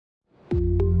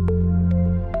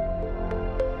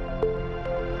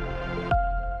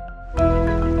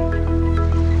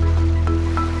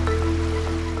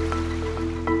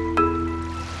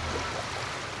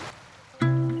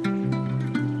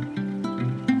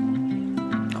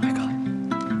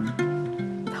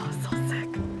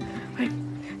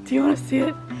Do you want to see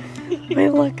it? Wait,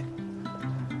 look.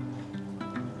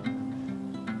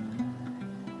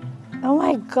 Oh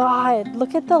my God,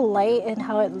 look at the light and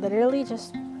how it literally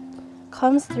just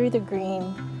comes through the green.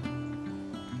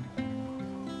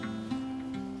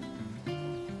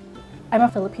 I'm a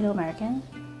Filipino American.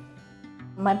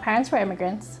 My parents were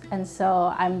immigrants, and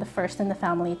so I'm the first in the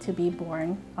family to be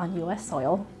born on US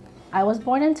soil. I was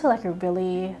born into like a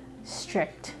really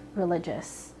strict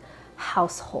religious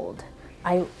household.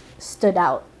 I stood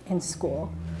out in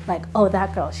school, like, oh,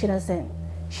 that girl, she doesn't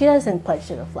pledge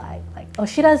to the flag. Like, oh,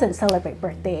 she doesn't celebrate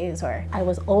birthdays. Or I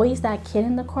was always that kid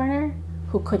in the corner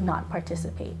who could not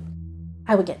participate.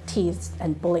 I would get teased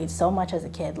and bullied so much as a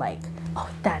kid, like, oh,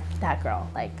 that girl,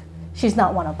 like, she's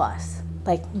not one of us.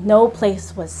 Like, no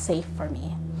place was safe for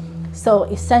me. So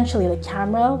essentially the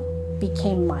camera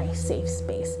became my safe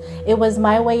space. It was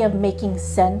my way of making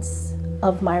sense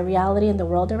of my reality and the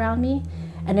world around me.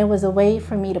 And it was a way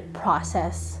for me to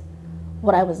process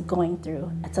what I was going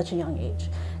through at such a young age.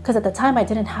 Because at the time I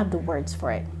didn't have the words for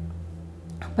it.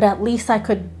 But at least I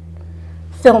could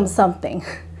film something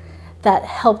that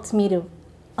helped me to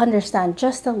understand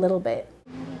just a little bit.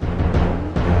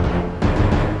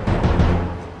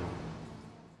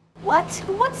 What?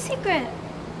 What secret?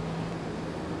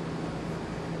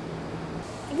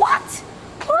 What?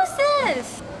 Who's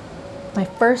this? My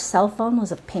first cell phone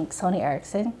was a pink Sony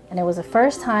Ericsson, and it was the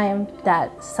first time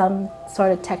that some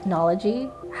sort of technology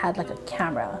had like a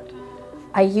camera.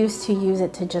 I used to use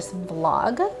it to just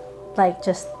vlog, like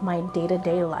just my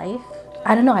day-to-day life.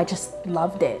 I don't know, I just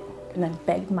loved it. And I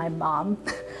begged my mom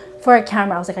for a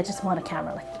camera. I was like, I just want a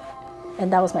camera like that.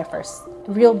 And that was my first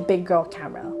real big girl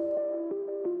camera.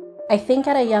 I think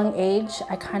at a young age,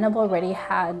 I kind of already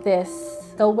had this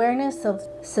awareness of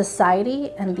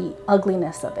society and the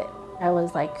ugliness of it. I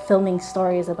was like filming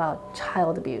stories about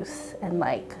child abuse and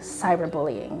like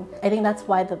cyberbullying. I think that's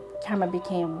why the camera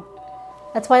became,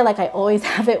 that's why like I always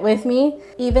have it with me.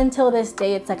 Even till this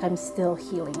day, it's like I'm still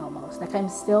healing almost. Like I'm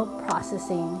still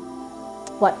processing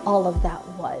what all of that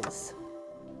was.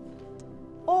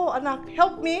 Oh, anak,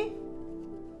 help me.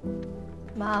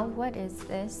 Ma, what is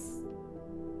this?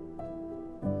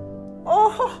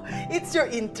 Oh, it's your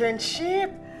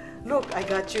internship. Look, I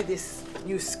got you this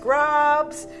new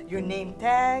scrubs, your name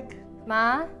tag.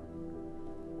 Ma?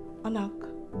 Anak,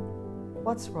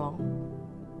 what's wrong?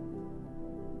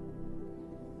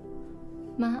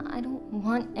 Ma, I don't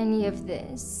want any of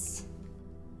this.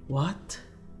 What?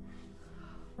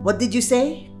 What did you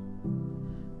say?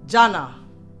 Jana,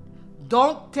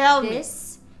 don't tell me.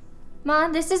 This? Ma,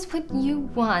 this is what you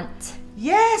want.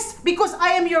 Yes, because I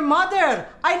am your mother.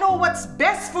 I know what's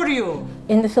best for you.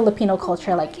 In the Filipino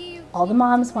culture, like all the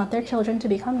moms want their children to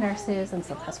become nurses and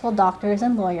successful doctors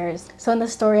and lawyers. So in the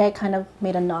story, I kind of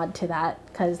made a nod to that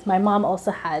because my mom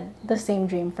also had the same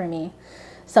dream for me.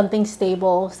 Something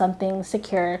stable, something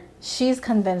secure. She's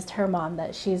convinced her mom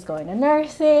that she's going to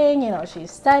nursing, you know,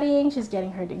 she's studying, she's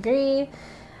getting her degree.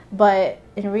 But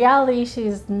in reality,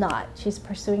 she's not. She's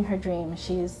pursuing her dream.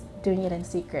 She's doing it in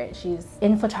secret. She's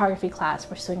in photography class,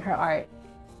 pursuing her art.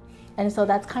 And so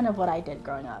that's kind of what I did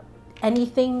growing up.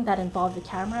 Anything that involved the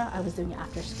camera, I was doing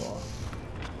after school.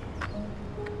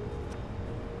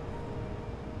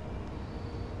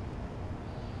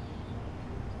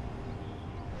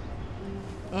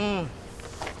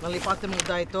 Nalipatan mo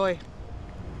dahil ito eh.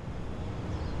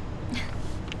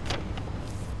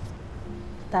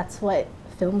 That's what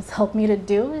films help me to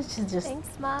do, is to just Thanks,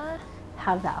 Ma.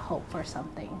 have that hope for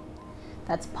something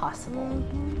that's possible.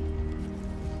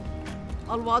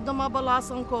 Alwado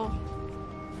mabalasan ko.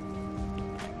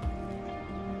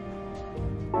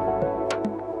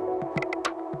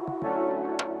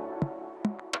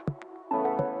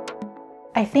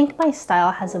 I think my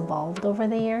style has evolved over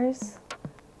the years,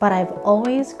 but I've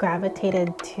always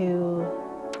gravitated to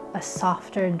a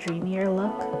softer, dreamier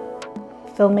look.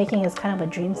 Filmmaking is kind of a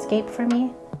dreamscape for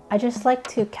me. I just like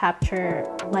to capture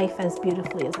life as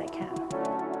beautifully as I can.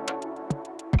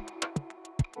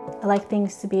 I like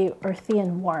things to be earthy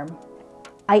and warm.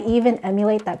 I even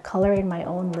emulate that color in my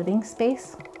own living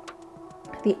space.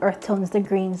 The earth tones, the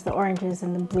greens, the oranges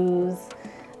and the blues,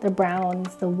 the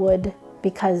browns, the wood,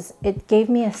 because it gave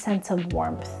me a sense of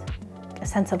warmth, a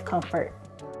sense of comfort.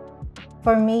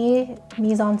 For me,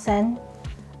 mise-en-scène,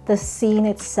 the scene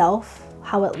itself,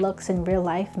 how it looks in real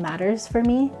life matters for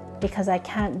me because I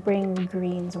can't bring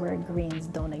greens where greens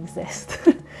don't exist.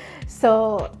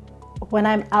 So when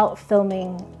I'm out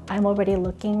filming, I'm already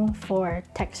looking for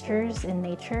textures in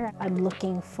nature. I'm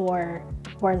looking for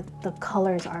where the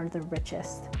colors are the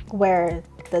richest, where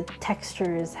the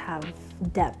textures have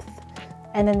depth,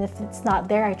 And then if it's not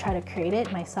there, I try to create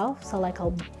it myself. So like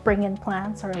I'll bring in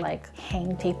plants or like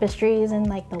hang tapestries in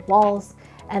like the walls.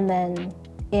 And then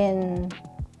in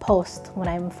post, when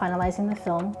I'm finalizing the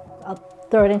film, I'll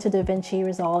throw it into DaVinci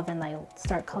Resolve and I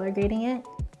start color grading it.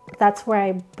 That's where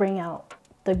I bring out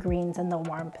the greens and the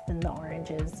warmth and the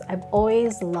oranges. I've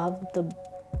always loved the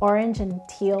orange and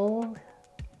teal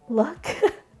look.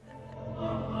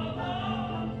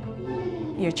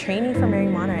 Your training for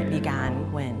marrying Mānoa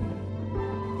began when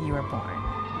you were born.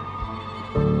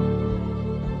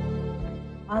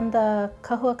 On the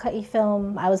Kahuaka'i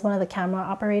film, I was one of the camera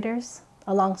operators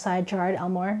alongside Gerard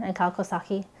Elmore and Kal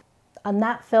Kosaki. On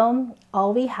that film,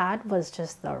 all we had was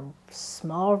just the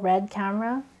small red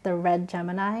camera, the red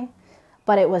Gemini,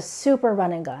 but it was super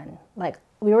run and gun. Like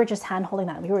we were just hand holding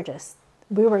that. We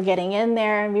were getting in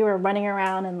there and we were running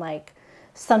around and like,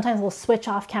 sometimes we'll switch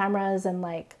off cameras and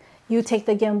like, you take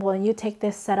the gimbal and you take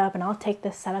this setup and I'll take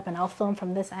this setup and I'll film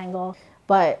from this angle.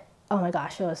 But oh my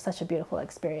gosh, it was such a beautiful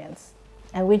experience.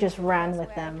 And we just ran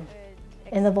with them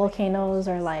in the volcanoes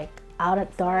or like out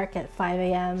at dark at 5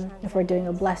 a.m. If we're doing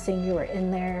a blessing, we were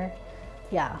in there.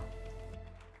 Yeah.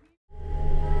 6,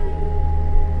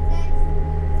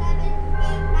 7,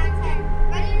 8, 9,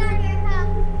 10. Ready, not your help.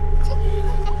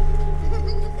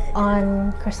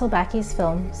 On Crystal Backey's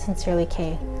film, Sincerely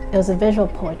Kay, it was a visual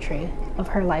poetry of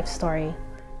her life story.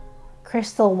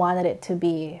 Crystal wanted it to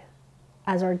be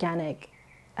as organic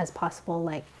as possible,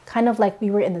 like kind of like we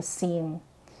were in the scene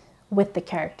with the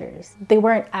characters. They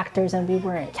weren't actors and we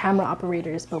weren't camera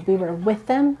operators, but we were with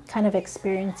them, kind of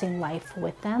experiencing life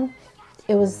with them.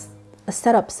 It was a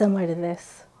setup similar to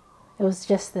this. It was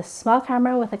just this small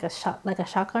camera with like a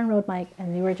shotgun Rode mic,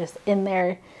 and we were just in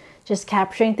there, just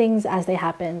capturing things as they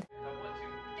happened.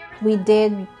 We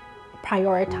did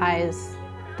prioritize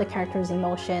the characters'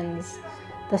 emotions,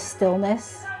 the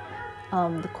stillness,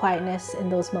 the quietness in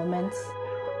those moments.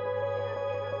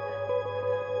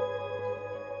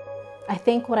 I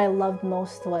think what I loved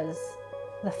most was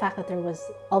the fact that there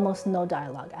was almost no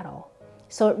dialogue at all.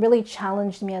 So it really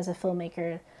challenged me as a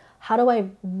filmmaker. How do I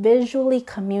visually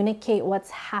communicate what's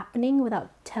happening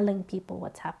without telling people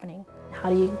what's happening? How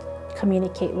do you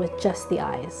communicate with just the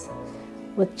eyes,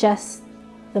 with just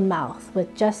the mouth,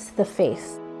 with just the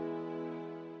face?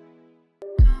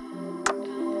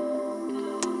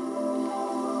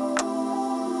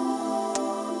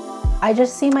 I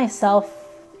just see myself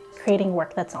creating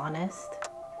work that's honest,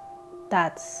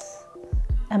 that's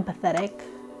empathetic.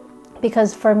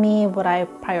 Because for me, what I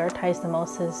prioritize the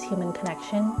most is human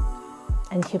connection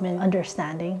and human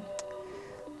understanding.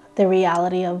 The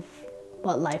reality of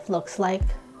what life looks like,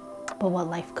 but what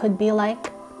life could be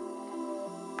like.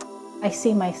 I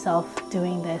see myself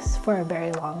doing this for a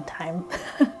very long time.